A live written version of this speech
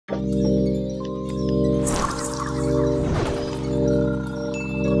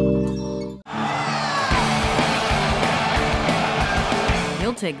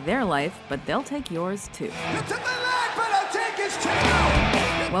take their life, but they'll take yours too. You took my life, but I'll take his too.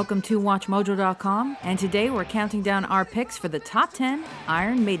 Welcome to WatchMojo.com, and today we're counting down our picks for the top 10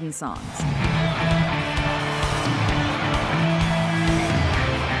 Iron Maiden songs.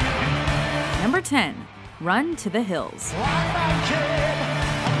 Number 10, Run to the Hills.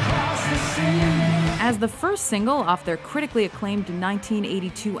 As the first single off their critically acclaimed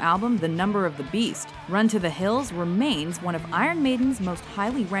 1982 album, The Number of the Beast, Run to the Hills remains one of Iron Maiden's most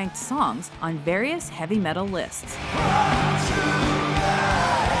highly ranked songs on various heavy metal lists.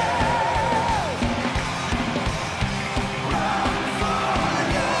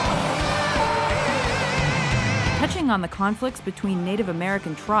 Touching on the conflicts between Native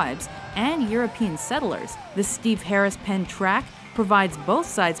American tribes and European settlers, this Steve Harris-penned track provides both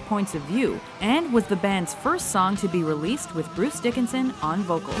sides' points of view and was the band's first song to be released with Bruce Dickinson on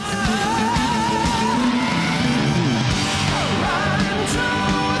vocals.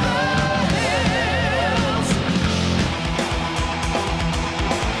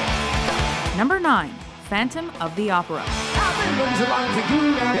 Number 9, Phantom of the Opera.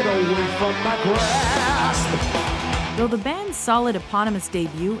 Though the band's solid eponymous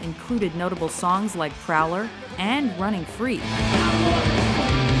debut included notable songs like Prowler and Running Free,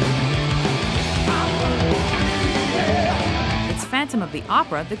 it's Phantom of the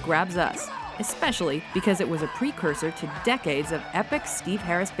Opera that grabs us, especially because it was a precursor to decades of epic Steve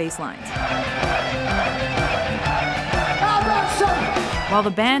Harris bass lines. While the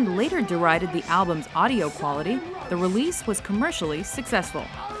band later derided the album's audio quality, the release was commercially successful.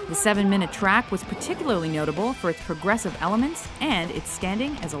 The 7-minute track was particularly notable for its progressive elements and its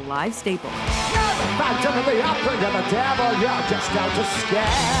standing as a live staple. Phantom of the Opera, you're the devil, you're just out to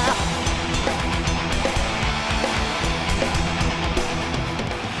scare.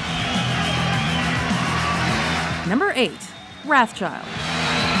 Number 8, Wrathchild.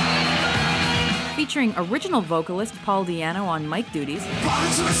 Featuring original vocalist Paul Di'Anno on mic duties,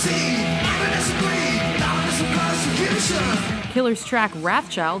 Killer's track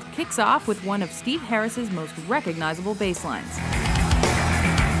Wrathchild kicks off with one of Steve Harris's most recognizable bass lines.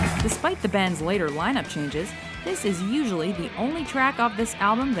 Despite the band's later lineup changes, this is usually the only track off this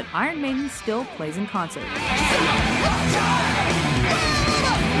album that Iron Maiden still plays in concert.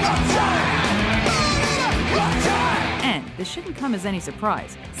 And this shouldn't come as any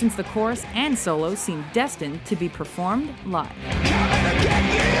surprise, since the chorus and solos seem destined to be performed live.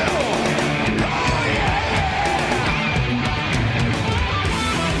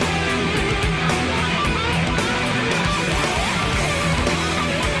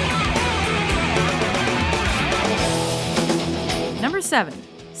 Number 7,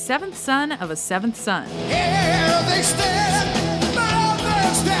 Seventh Son of a Seventh Son.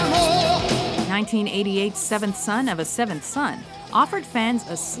 1988's Seventh Son of a Seventh Son offered fans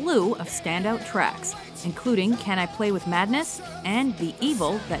a slew of standout tracks, including Can I Play with Madness and The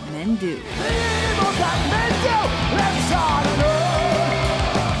Evil That Men Do.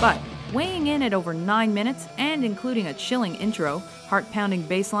 But weighing in at over 9 minutes and including a chilling intro, heart-pounding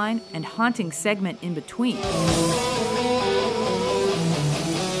bass line, and haunting segment in between,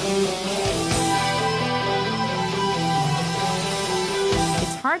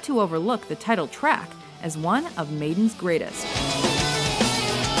 it's hard to overlook the title track as one of Maiden's greatest.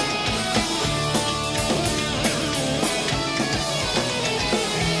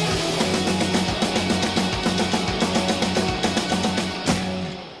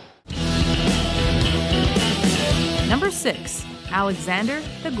 Number 6, Alexander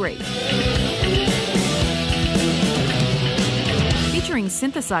the Great. Featuring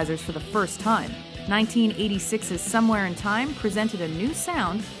synthesizers for the first time, 1986's Somewhere in Time presented a new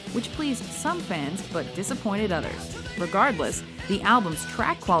sound which pleased some fans but disappointed others. Regardless, the album's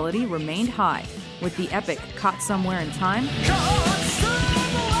track quality remained high, with the epic Caught Somewhere in Time,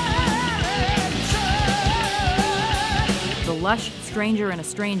 the lush Stranger in a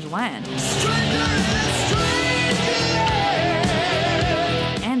Strange Land,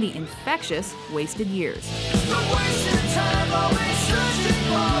 and the infectious Wasted Years.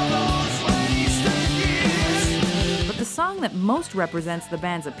 But the song that most represents the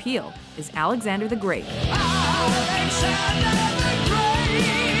band's appeal is Alexander the Great.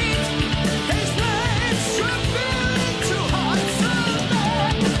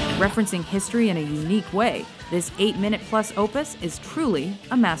 Referencing history in a unique way, this 8-minute-plus opus is truly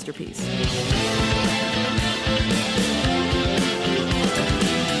a masterpiece.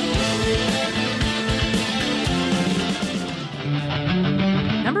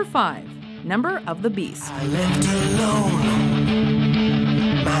 Number 5, Number of the Beast. I left alone.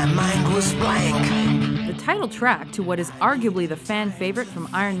 My mind was blank. The title track to what is arguably the fan favorite from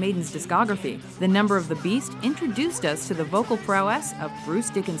Iron Maiden's discography, The Number of the Beast introduced us to the vocal prowess of Bruce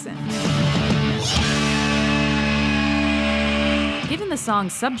Dickinson. Given the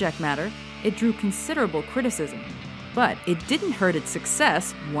song's subject matter, it drew considerable criticism, but it didn't hurt its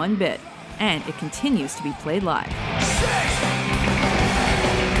success one bit, and it continues to be played live.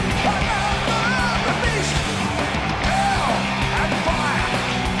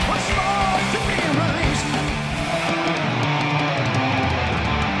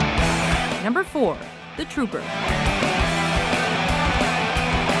 Number 4, The Trooper.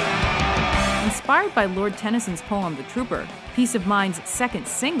 Inspired by Lord Tennyson's poem The Trooper, Peace of Mind's second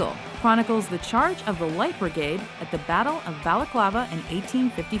single chronicles the charge of the Light Brigade at the Battle of Balaclava in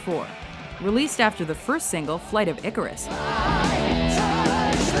 1854. Released after the first single, Flight of Icarus.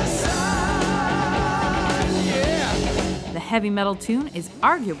 The heavy metal tune is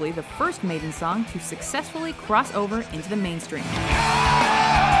arguably the first Maiden song to successfully cross over into the mainstream.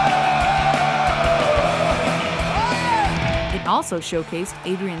 It also showcased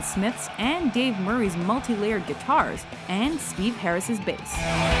Adrian Smith's and Dave Murray's multi-layered guitars and Steve Harris's bass.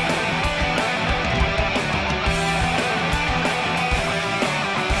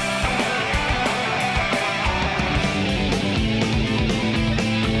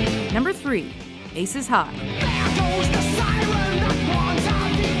 Number 3, Aces High.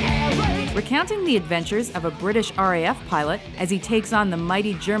 Recounting the adventures of a British RAF pilot as he takes on the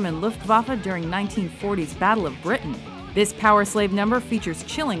mighty German Luftwaffe during 1940's Battle of Britain, this Power Slave number features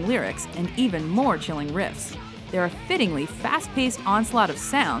chilling lyrics and even more chilling riffs. They're a fittingly fast-paced onslaught of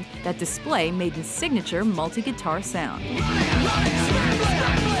sound that display Maiden's signature multi-guitar sound.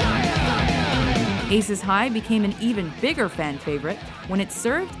 Aces High became an even bigger fan favorite when it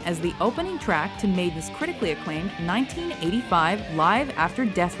served as the opening track to Maiden's critically acclaimed 1985 Live After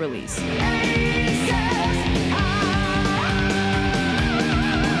Death release.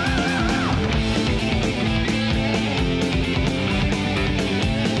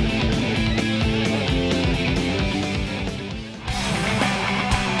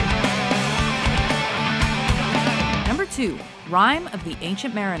 Number 2, Rime of the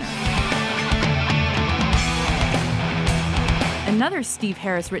Ancient Mariner. Another Steve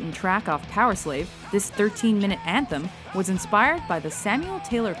Harris-written track off Power Slave, this 13-minute anthem was inspired by the Samuel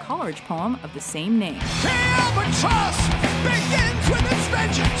Taylor Coleridge poem of the same name. The albatross begins with its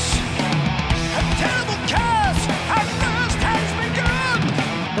vengeance. A terrible curse at first has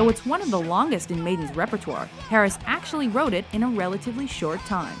begun. Though it's one of the longest in Maiden's repertoire, Harris actually wrote it in a relatively short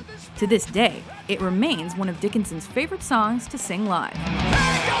time. To this day, it remains one of Dickinson's favorite songs to sing live.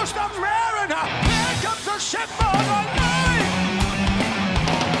 There goes the mariner, here comes the ship for the night.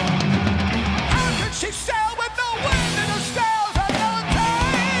 How could she sail with the wind and the sails and the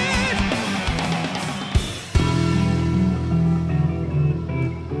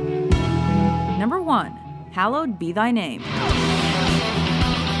tide? Number 1, Hallowed Be Thy Name.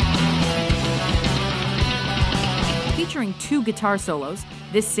 Featuring 2 guitar solos,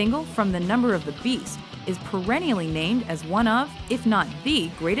 this single from The Number of the Beast is perennially named as one of, if not the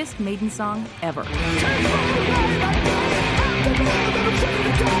greatest Maiden song ever.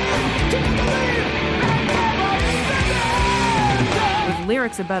 With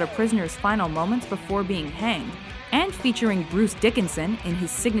lyrics about a prisoner's final moments before being hanged, and featuring Bruce Dickinson in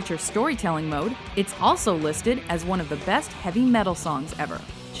his signature storytelling mode, it's also listed as one of the best heavy metal songs ever.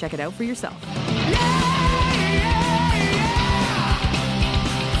 Check it out for yourself.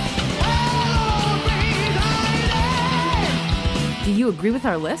 Do you agree with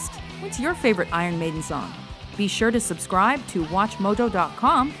our list? What's your favorite Iron Maiden song? Be sure to subscribe to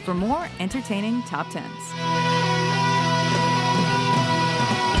WatchMojo.com for more entertaining top 10s.